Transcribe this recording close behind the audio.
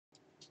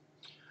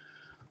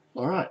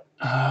Alright,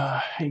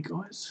 hey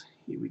guys,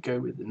 here we go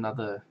with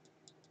another,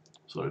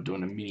 sort of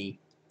doing a mini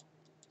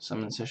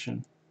summon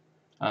session.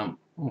 Oh,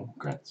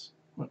 grats.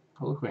 What?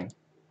 Poliqueen.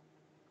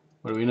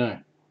 What do we know?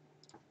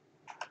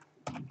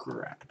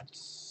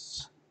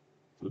 Grats.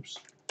 Oops.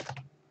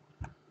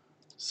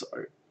 So,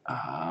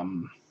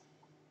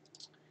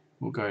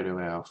 we'll go to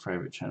our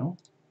favourite channel.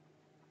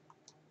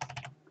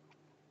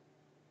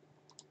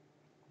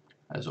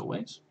 As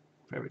always,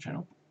 favourite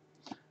channel.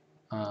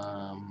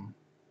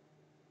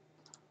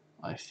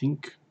 I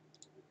think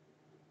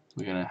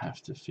we're going to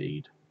have to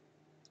feed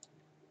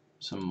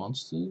some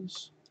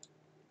monsters.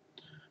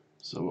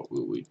 So what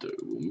will we do?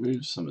 We'll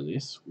move some of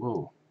this.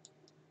 Whoa.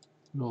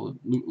 Look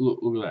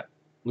at that.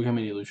 Look how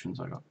many illusions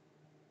I got.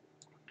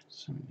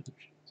 So many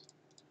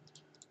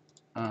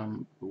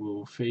illusions.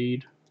 We'll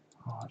feed.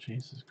 Oh,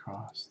 Jesus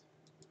Christ.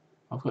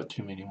 I've got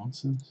too many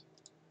monsters.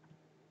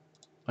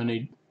 I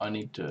need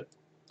to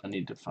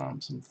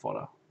farm some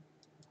fodder.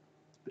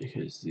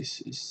 Because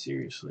this is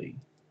seriously,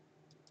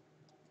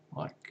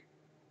 like,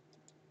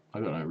 I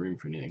got no room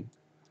for anything.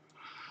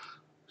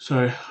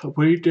 So I'm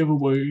putting Devil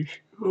Wings.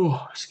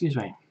 Oh, excuse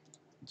me.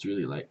 It's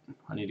really late.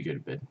 I need to go to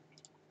bed.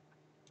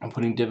 I'm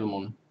putting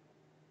Devimon.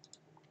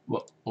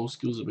 What? All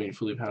skills have been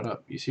fully powered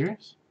up. You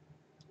serious?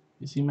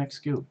 Is he max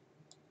skilled?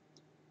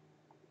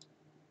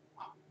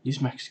 He's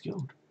max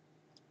skilled.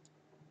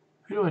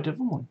 Who do I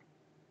Devimon?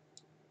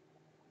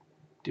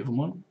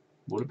 Devimon?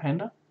 Water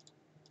Panda?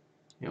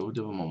 Yeah, we'll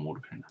Devimon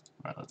Water Panda.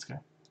 Alright, let's go.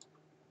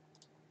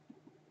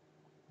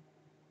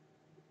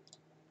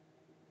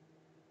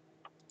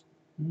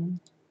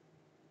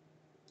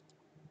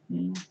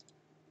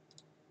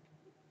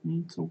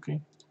 It's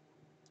okay.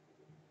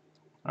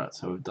 Alright,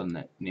 so we've done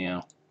that.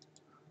 Now,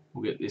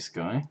 we'll get this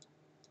guy.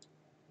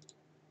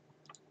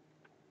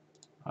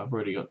 I've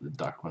already got the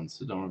duck one,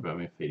 so don't worry about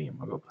me feeding him.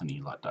 I've got plenty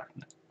of light duck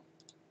in it.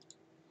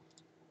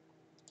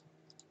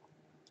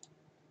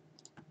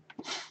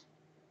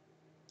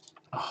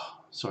 Oh,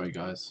 sorry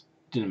guys.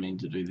 Didn't mean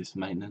to do this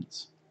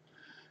maintenance.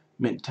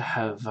 Meant to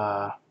have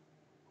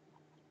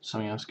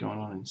something else going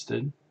on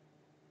instead.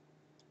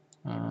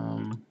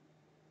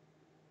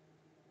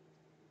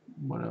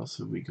 What else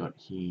have we got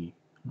here?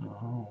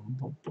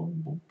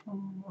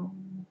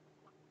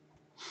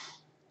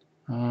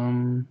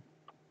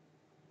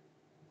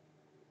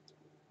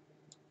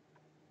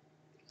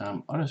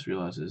 I just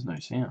realised there's no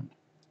sound.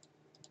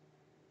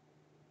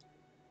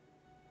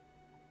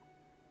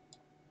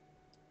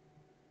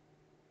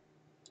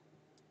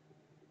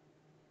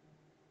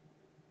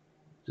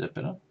 Is that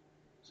better?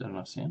 Is that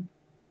enough sound?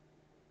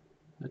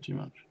 Is that too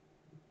much?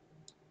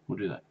 We'll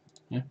do that.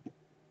 Yeah?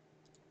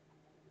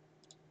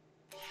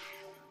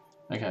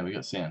 Okay, we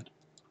got sound.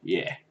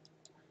 Yeah.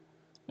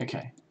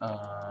 Okay.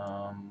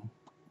 What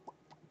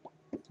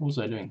was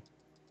I doing?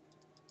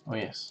 Oh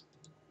yes.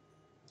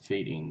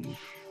 Feeding.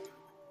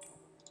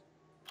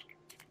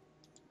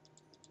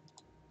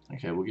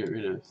 Okay, we'll get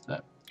rid of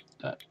that.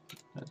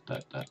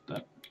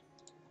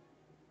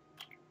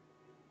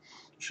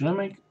 Should I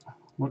make...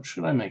 What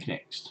should I make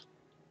next?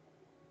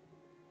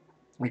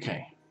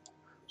 Okay.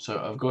 So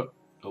I've got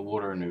a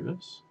water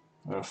Anubis.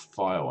 I've got a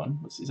fire one.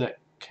 Is that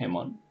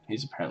Kemon?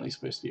 He's apparently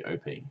supposed to be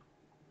OP.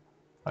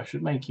 I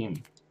should make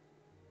him.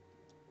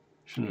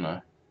 Shouldn't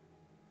I?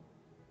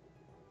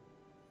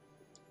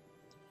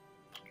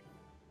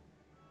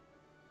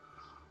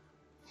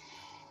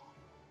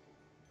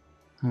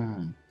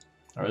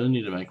 I really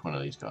need to make one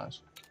of these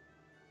guys.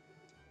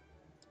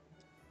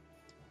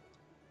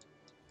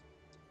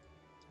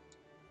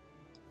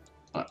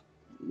 Alright,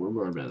 we'll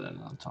worry about that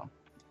another time.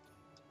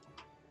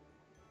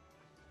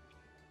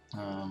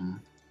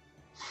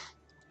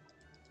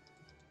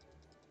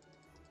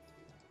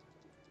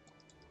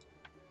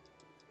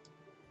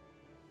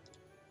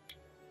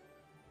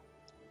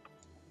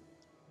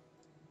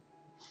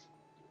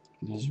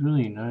 There's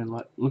really no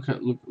light. Look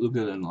at it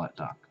in light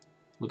dark.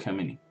 Look how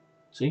many.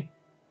 See?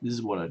 This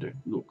is what I do.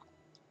 Look.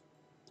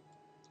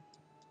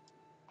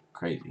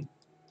 Crazy.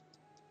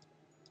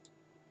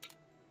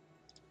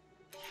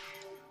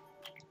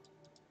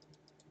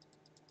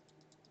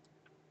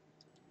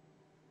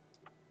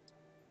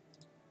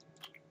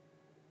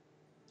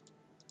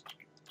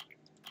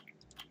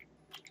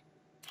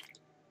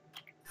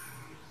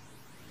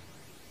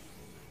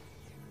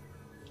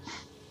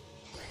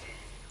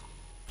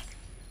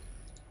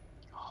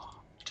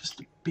 Just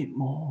a bit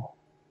more.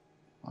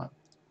 Right.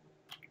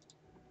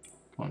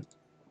 Come on.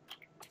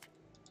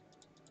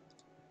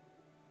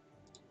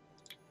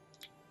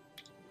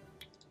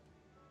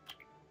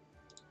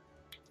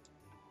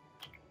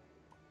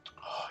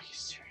 Oh, are you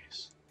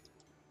serious?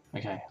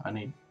 Okay, I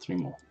need 3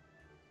 more.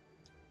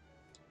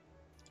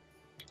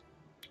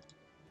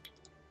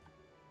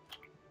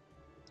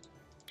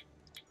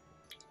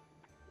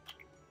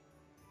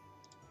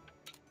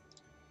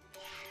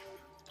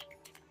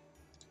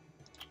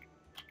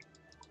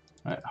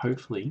 Alright,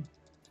 hopefully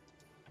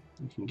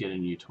we can get a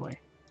new toy.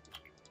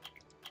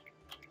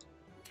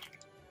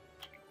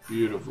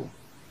 Beautiful.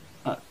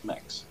 Alright,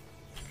 max.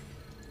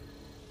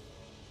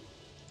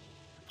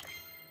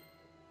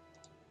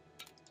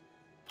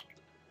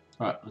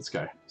 Alright, let's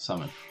go.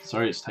 Summon.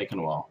 Sorry it's taken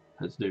a while.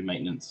 Had to do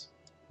maintenance.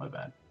 My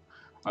bad.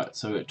 Alright,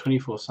 so we got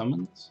 24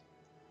 summons.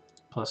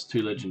 Plus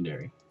 2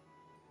 legendary.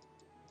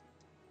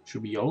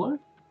 Should be YOLO?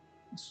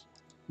 Let's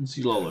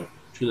see YOLO.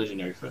 2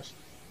 legendary first.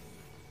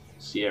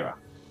 Sierra.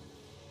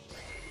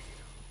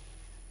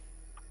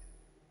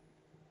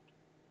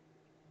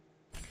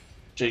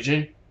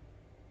 GG.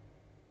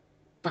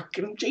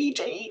 Fucking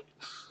GG.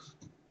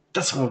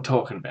 That's what I'm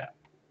talking about.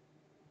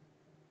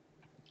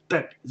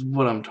 That is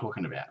what I'm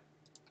talking about.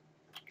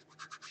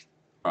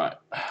 Right.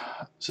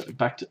 So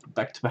back to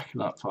back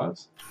nat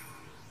 5s.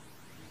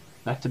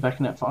 Back to back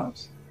nat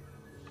 5s.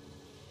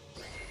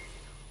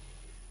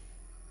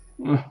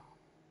 No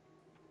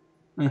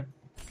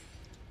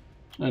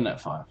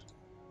nat 5.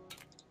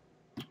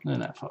 No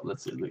nat 5.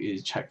 Let's see. Look,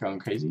 is chat going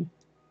crazy?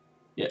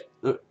 Yeah.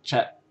 Look,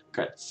 chat.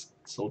 Grats.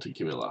 Salty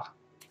Camilla.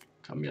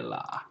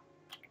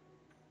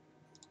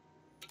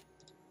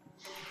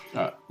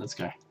 Alright, let's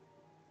go.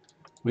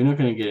 We're not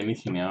going to get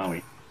anything now, are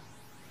we?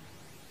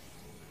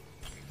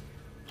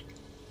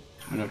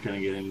 We're not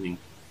going to get anything.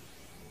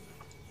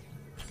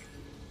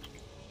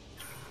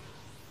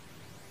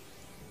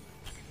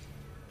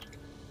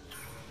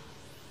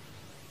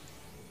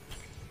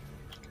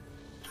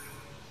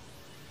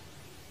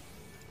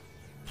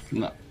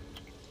 No.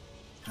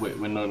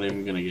 We're not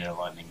even going to get a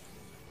lightning.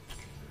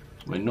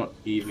 We're not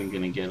even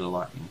going to get a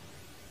lightning.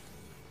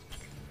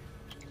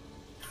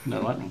 No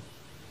lightning.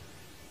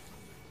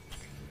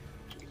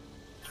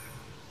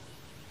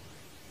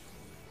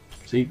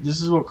 See,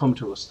 this is what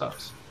Comtourist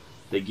does.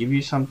 They give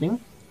you something,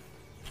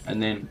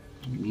 and then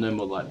no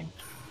more lightning.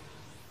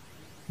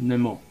 No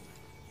more.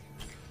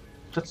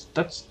 That's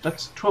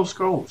 12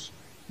 scrolls.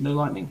 No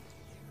lightning.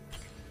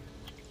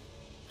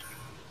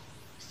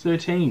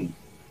 13.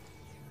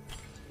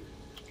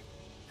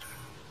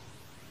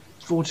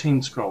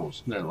 14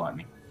 scrolls. No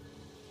lightning.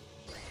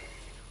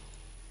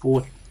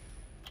 14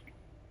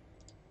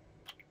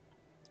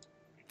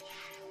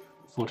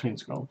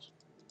 scrolls.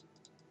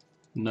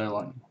 No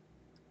lightning.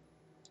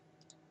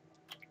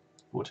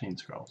 14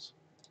 scrolls.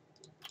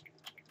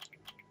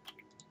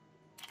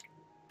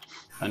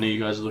 I know you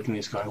guys are looking at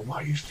this guy. Why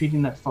are you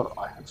feeding that fodder?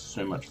 I have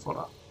so much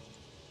fodder.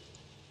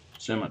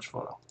 So much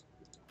fodder.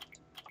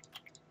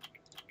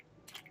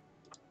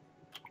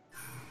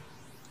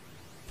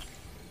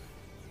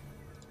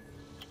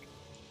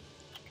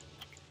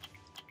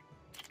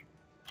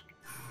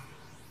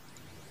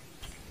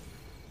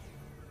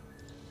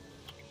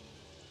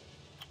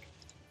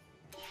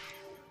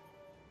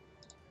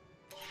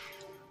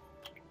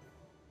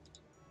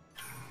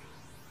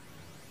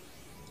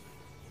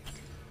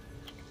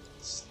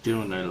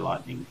 Still no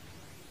lightning.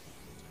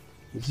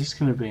 Is this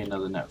going to be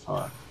another nat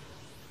 5?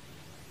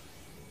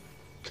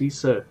 Please,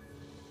 sir.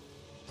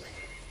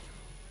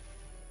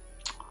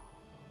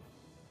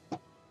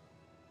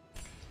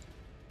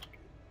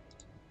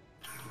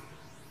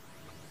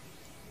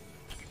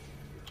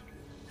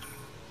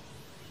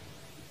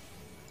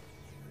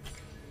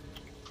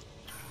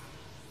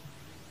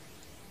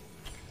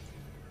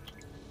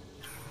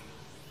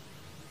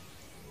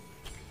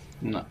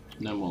 No,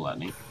 no more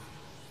lightning.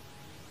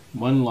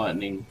 1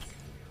 lightning,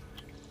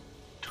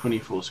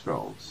 24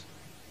 scrolls.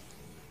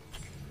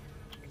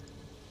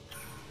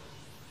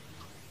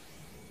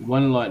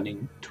 1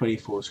 lightning,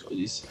 24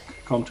 scrolls.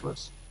 Come to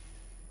us.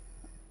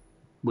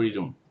 What are you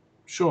doing?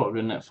 Sure, I've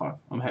got nat 5.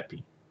 I'm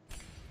happy.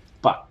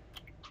 But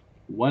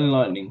 1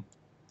 lightning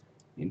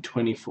in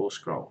 24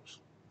 scrolls.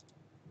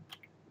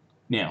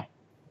 Now,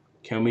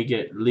 can we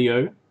get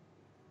Leo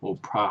or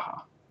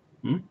Praha?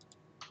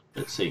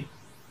 Let's see.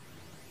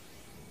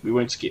 We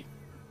won't skip.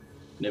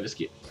 Never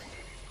skip.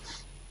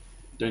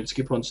 Don't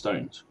skip on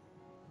stones.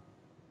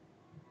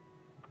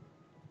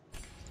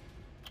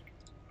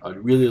 I'd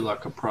really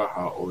like a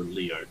Praha or a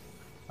Leo.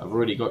 I've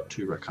already got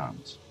 2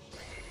 Rakans.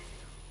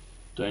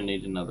 Don't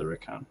need another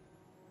Rakan.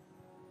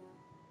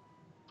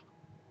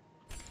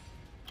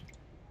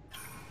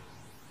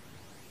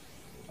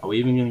 Are we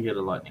even going to get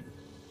a lightning?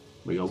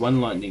 We got 1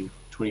 lightning,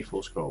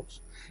 24 scrolls.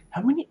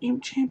 How many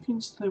imp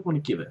champions do they want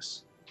to give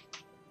us?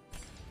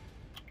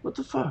 What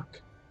the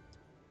fuck?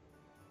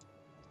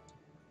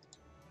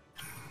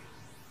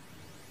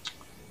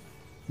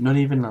 Not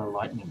even a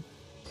lightning.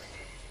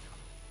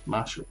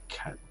 Martial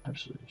cat,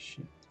 absolutely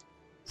shit.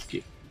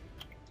 Skip.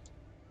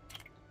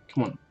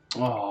 Come on.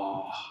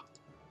 Oh,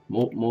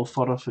 more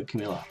fodder for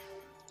Camilla.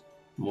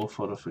 More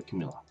fodder for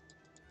Camilla.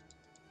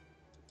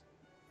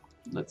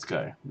 Let's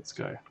go. Let's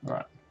go. All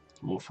right.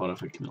 More fodder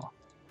for Camilla.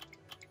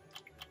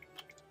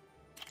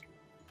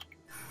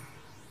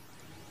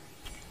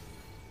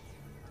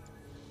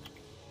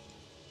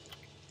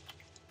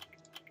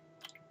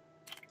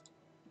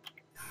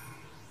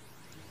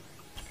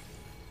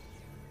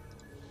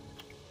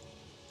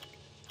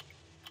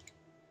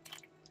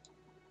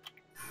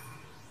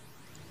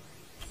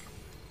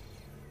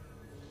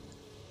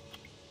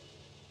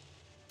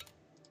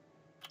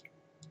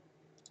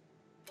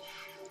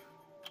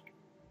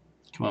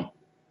 Come on.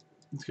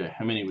 Let's go.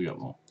 How many we got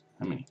more?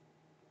 How many?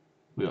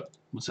 We got,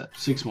 what's that?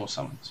 6 more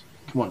summons.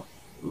 Come on.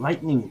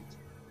 Lightning.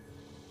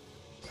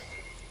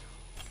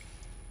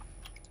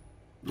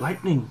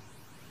 Lightning.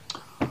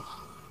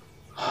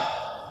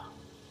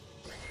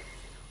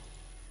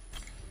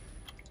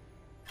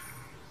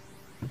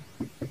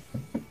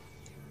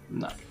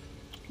 No.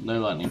 No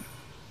lightning.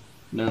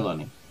 No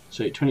lightning.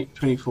 So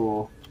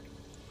 24,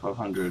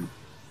 500,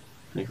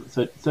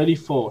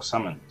 34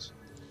 summons.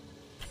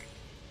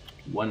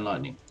 1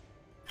 lightning.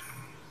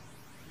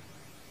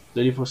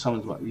 34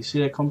 summons. What? You see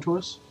that come to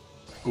us?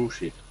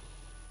 Bullshit.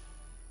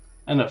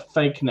 And a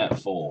fake nat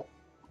 4.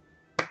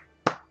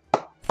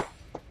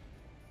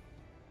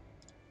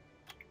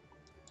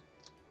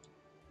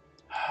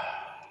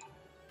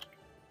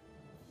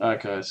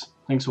 Alright guys,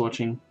 thanks for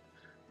watching.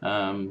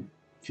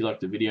 If you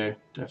liked the video,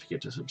 don't forget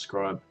to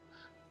subscribe.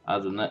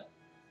 Other than that,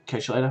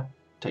 catch you later.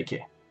 Take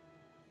care.